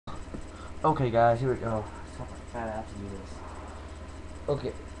Okay, guys, here we go. So I have to do this.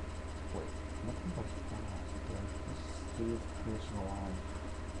 Okay. Wait. Nothing but fast. Okay. Let's do this personal line.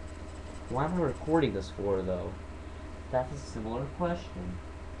 Why am I recording this for, though? That's a similar question.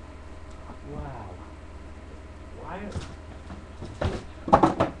 Wow. Why?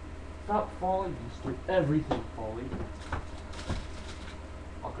 Stop falling, Easter. Everything falling.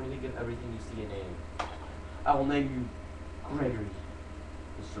 I'll really give everything you see a name. I will name you Gregory,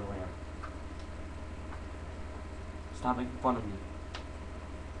 Mr. Lamb. Stop making fun of me.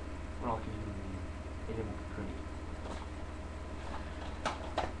 Or I'll give you a name. And it will be pretty.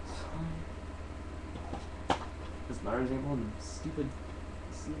 This is another example of stupid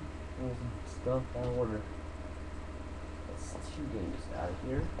stuff out of order. That's 2 games out of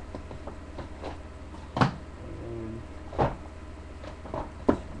here. And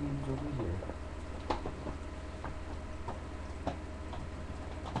 2 games over here.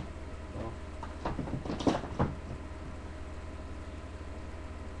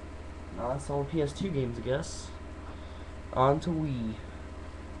 Now that's all PS2 games, I guess. On to Wii.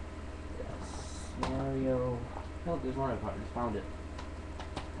 Yes, Mario. Oh, there's Mario Kart. I just found it.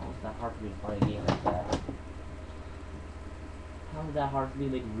 How was that hard for me to find a game like that? How is that hard for me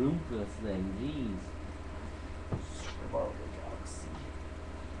to make room for this thing? Jeez. Super Mario Galaxy.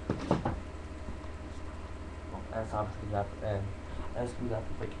 Well, that's obviously that end. That's gonna have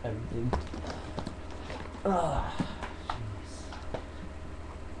to break everything. Ugh. Jeez.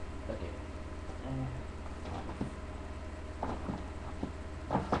 Okay.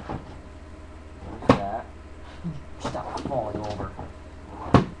 Where's that? Stop falling over.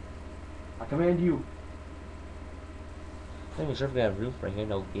 I command you. I'm not sure if we have roof right here.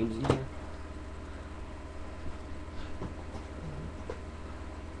 No games in here.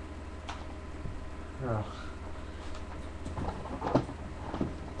 Oh.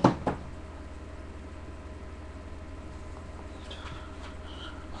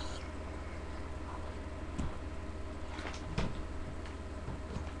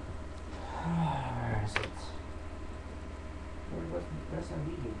 Where is it? Where's our B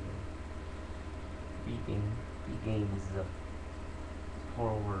game? B game is a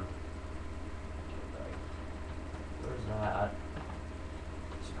plural word. Where's that?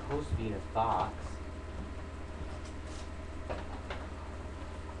 It's supposed to be in a box.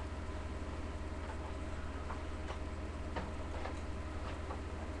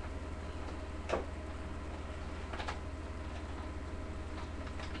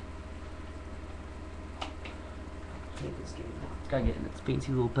 This game. It's gotta get in its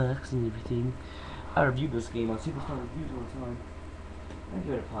fancy little box and everything. I reviewed this game on Superstar Reviews one time. I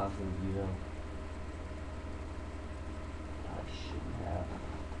give it a positive review though. I shouldn't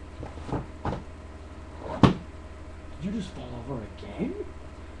have. Did you just fall over again?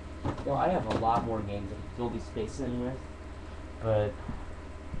 Well, I have a lot more games that can fill these spaces in with, but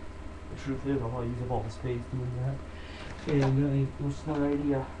the truth is, I'll probably use up all the space doing that. And it was a smart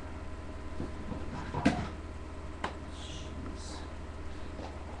idea.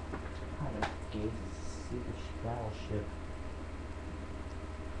 Battleship.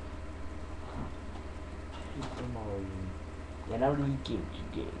 Yeah, now we need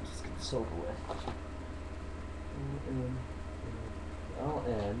GameCube games. Let's get this over with.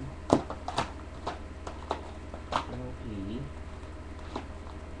 LN LP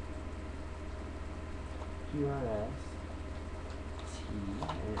QRS T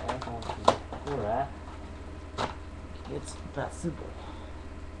and F on for that. It's that simple.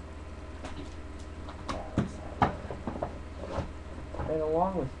 And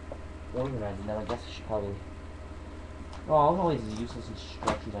along with organizing that, I guess I should probably. Oh, I'll always use useless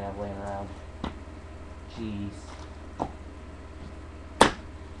instructions I have laying around. Jeez.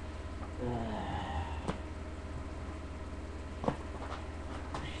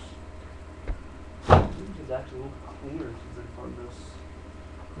 This is actually a little cleaner since I found this.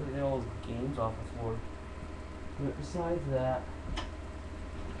 Putting all those games off the floor. But besides that,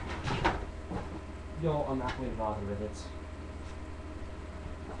 yo, I'm not going to bother with it.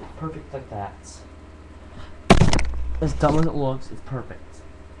 It's perfect like that. As dumb as it looks, it's perfect.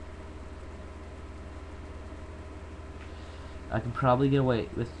 I can probably get away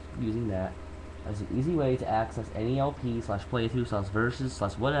with using that as an easy way to access any LP slash playthrough slash versus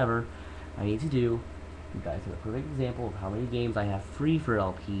slash whatever I need to do. You guys have a perfect example of how many games I have free for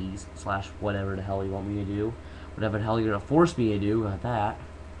LPs slash whatever the hell you want me to do. Whatever the hell you're gonna force me to do at that.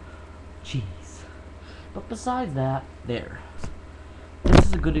 Jeez. But besides that, there. This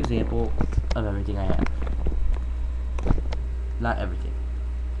is a good example of everything I have. Not everything.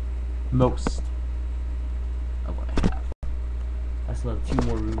 Most of what I have. I still have 2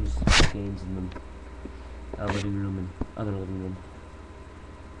 more rooms with games in them. A living room and other living room.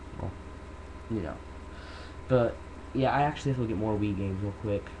 Well, you know. But, yeah, I actually have to get more Wii games real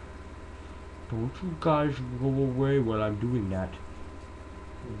quick. Don't you guys go away while I'm doing that.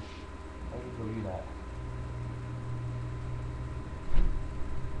 I can show you that.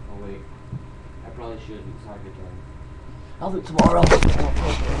 Oh, wait. I probably should. It's not a good time. I'll do it tomorrow.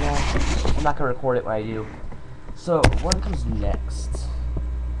 I'm not going to record it when I do. So, what comes next?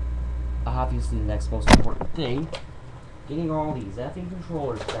 Obviously, the next most important thing, getting all these effing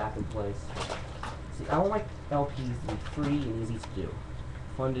controllers back in place. See, I want my LPs to be free and easy to do.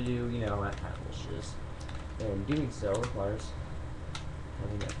 Fun to do, you know, that kind of bullshit. And doing so requires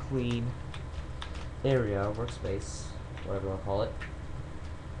having a clean area, workspace, whatever you want to call it.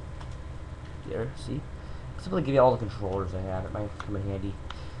 There, see? Simply give you all the controllers I have. It might come in handy.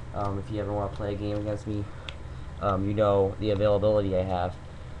 If you ever want to play a game against me, you know the availability I have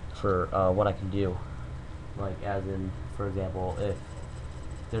for what I can do. Like, as in, for example, if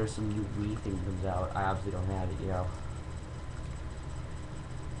there's some new Wii thing that comes out, I obviously don't have it, you know.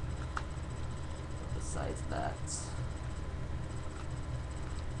 Besides that,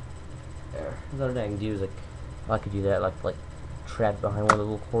 there. Another thing I can do is, like, I could do that, like trap it behind one of the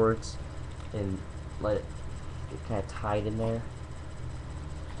little cords and let it get kind of tied in there.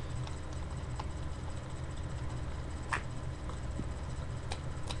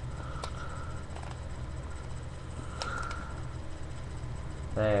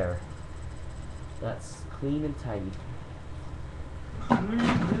 There. That's clean and tidy. Oh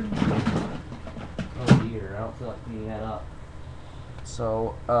dear, I don't feel like cleaning that up.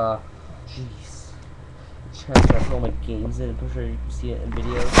 So, jeez. Try to put all my games in and I'm sure you can see it in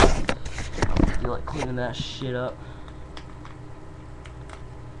videos. I don't feel like cleaning that shit up.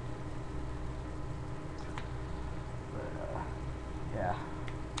 But, yeah.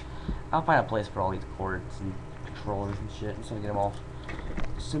 I'll find a place for all these cords and controllers and shit. I'm just gonna get them all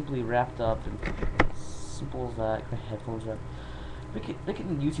simply wrapped up and simple as that. Get my headphones up. Make it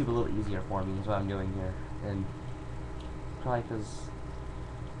YouTube a little easier for me is what I'm doing here. And probably because,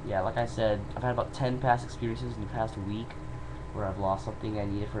 yeah, like I said, I've had about 10 past experiences in the past week where I've lost something I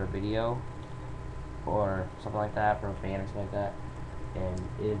needed for a video or something like that, for a fan or something like that, and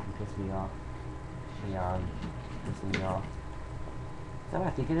it pissed me off. Pissing me off. Is that what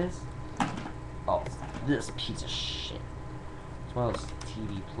I think it is? Oh, it's this piece of shit. It's one of those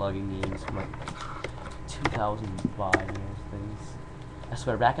TV plug-in games from like 2005 and those things. I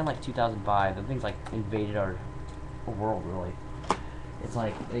swear, back in like 2005, the things like invaded our world, really. It's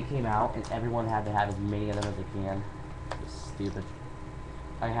like, they came out and everyone had to have as many of them as they can. It's stupid.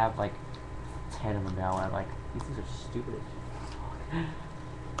 I have like 10 of them now and I'm like, these things are stupid as fuck.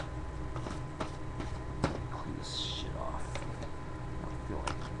 Clean this shit off. I don't feel like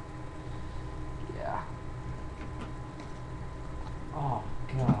it. Yeah. Oh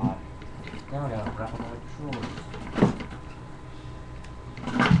god. Now I gotta wrap up all my controllers.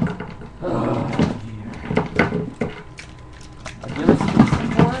 Oh dear. Have you ever seen this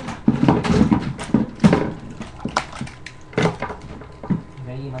before? Have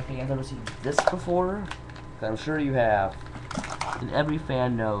any of my fans ever seen this before? 'Cause I'm sure you have. And every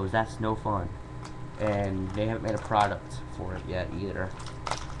fan knows that's no fun. And they haven't made a product for it yet either.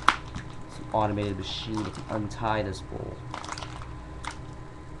 It's an automated machine to untie this bowl.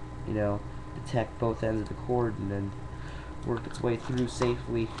 You know, detect both ends of the cord and then work its way through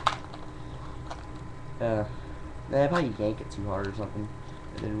safely. I'd probably yank it too hard or something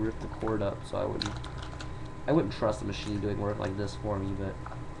and then rip the cord up, so I wouldn't trust the machine doing work like this for me, but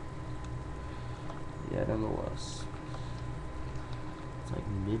yeah, nonetheless. It's like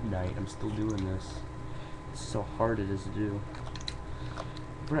midnight, I'm still doing this. It's so hard it is to do.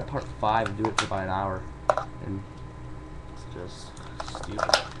 We're at part 5 and do it for about an hour, and it's just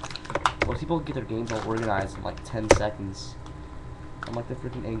stupid. Most people get their games all organized in like 10 seconds. I'm like the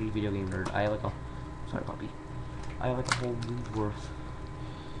freaking angry video game nerd. I have like a, sorry puppy, I have like a whole week's worth,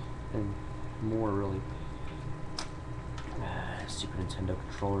 and more really. Super Nintendo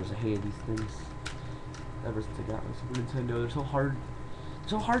controllers, I hated these things. Ever since I got my Super Nintendo, they're so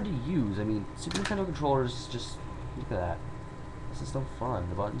hard to use. I mean, Super Nintendo controllers, just, look at that. This is no fun.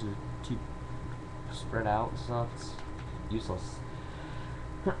 The buttons are too spread out and stuff. It's useless.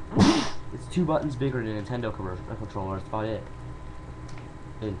 It's 2 buttons bigger than a Nintendo controller, that's about it.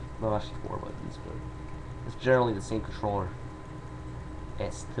 And, well, actually 4 buttons, but it's generally the same controller. And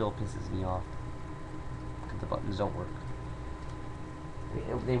it still pisses me off. Because the buttons don't work.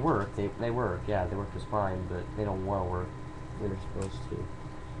 They work, they work, yeah, they work just fine, but they don't want to work when they're supposed to.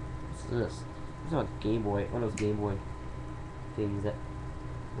 What's this? This is a Game Boy, one of those Game Boy things that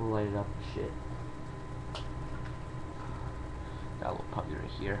will light it up and shit. Got a little puppy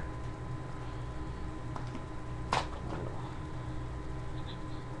right here.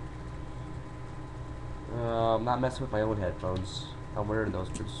 I'm not messing with my own headphones. I'm wearing those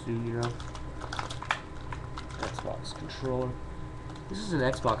pretty soon, you know. Xbox controller. This is an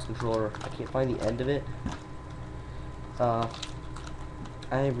Xbox controller. I can't find the end of it. I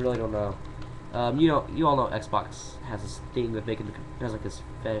really don't know. You all know Xbox has this thing with has like this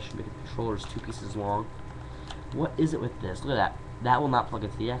fetish making controllers 2 pieces long. What is it with this? Look at that. That will not plug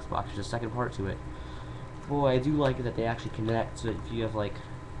into the Xbox. There's a second part to it. Boy, I do like it that they actually connect. So if you have like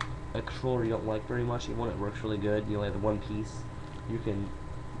a controller you don't like very much, and one that works really good, you only have the one piece, you can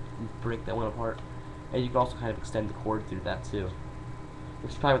break that one apart, and you can also kind of extend the cord through that too,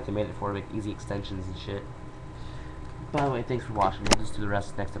 which is probably what they made it for, to make easy extensions and shit. By the way, thanks for watching. We'll just do the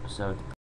rest next episode.